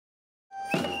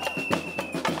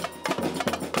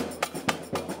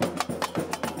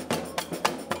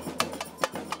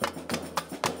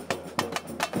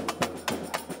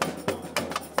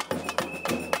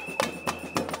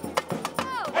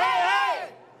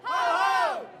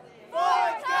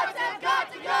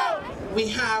we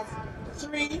have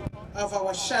 3 of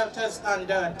our shelters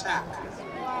under attack.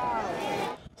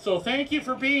 So thank you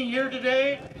for being here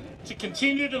today to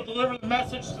continue to deliver the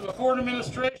message to the Ford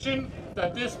administration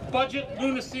that this budget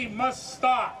lunacy must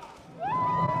stop.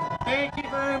 Thank you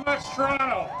very much,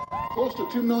 Toronto. Close to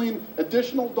 $2 million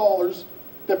additional dollars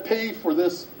to pay for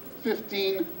this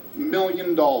 $15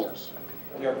 million.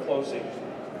 We are closing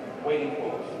waiting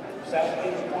pools.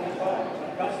 17 to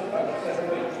 25. Councillor Douglas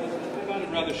says waiting pools. I found it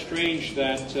rather strange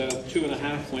that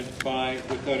 2.5 went by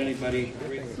without anybody.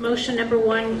 Motion number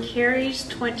 1 carries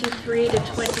 23 to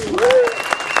 21.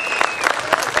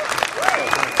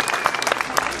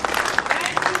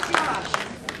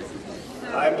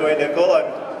 I'm Dwayne Nickel.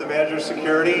 I'm the manager of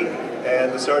security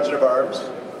and the sergeant of arms.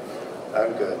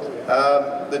 I'm good.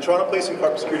 The Toronto Police and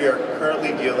Corporate Security are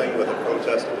currently dealing with a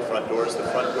protest at the front doors. The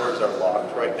front doors are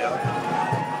locked right now.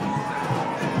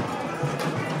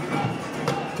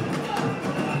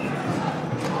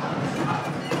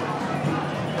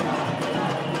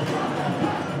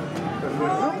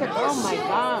 Oh my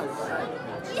God.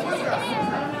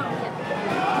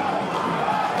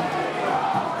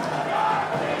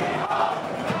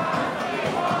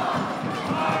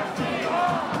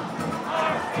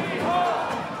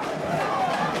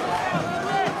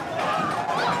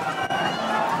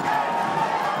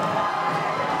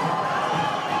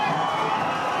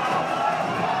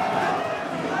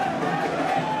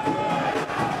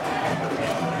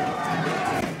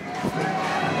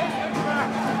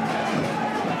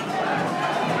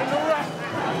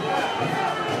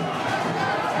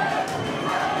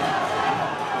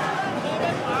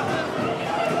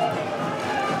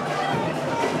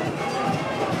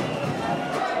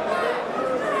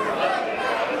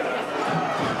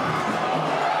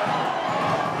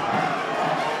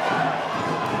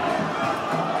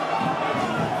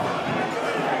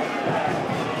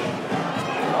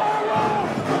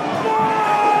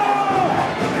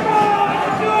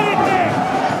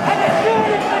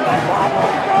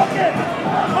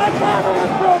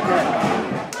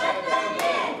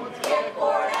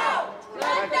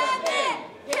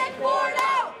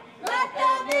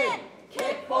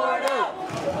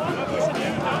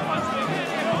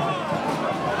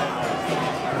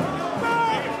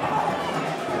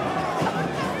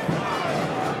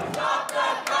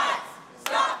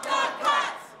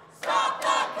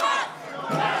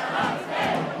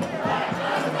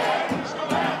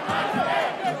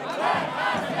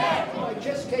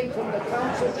 From the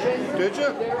council chamber. Did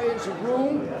you? There is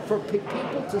room for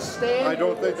people to stand. I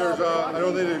don't think there's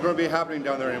going to be happening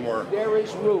down there anymore. There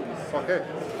is room. Okay.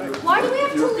 Why do we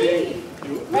have to leave?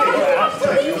 Why do we have to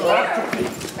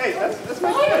leave? Hey, that's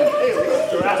my friend. Hey,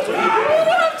 you're asked to leave. Why do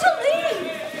we have to leave?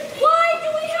 Why do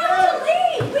we have to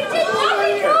leave? We did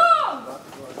nothing wrong.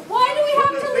 Why do we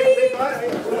have to leave?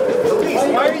 Police,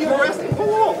 why are you arresting?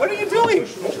 Whoa, what are you doing?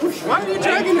 Why are you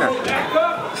dragging her?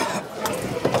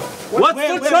 What's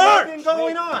the charge? What's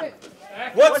going on?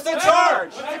 What's the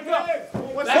charge?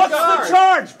 What's the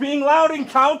charge? Being loud in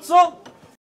council?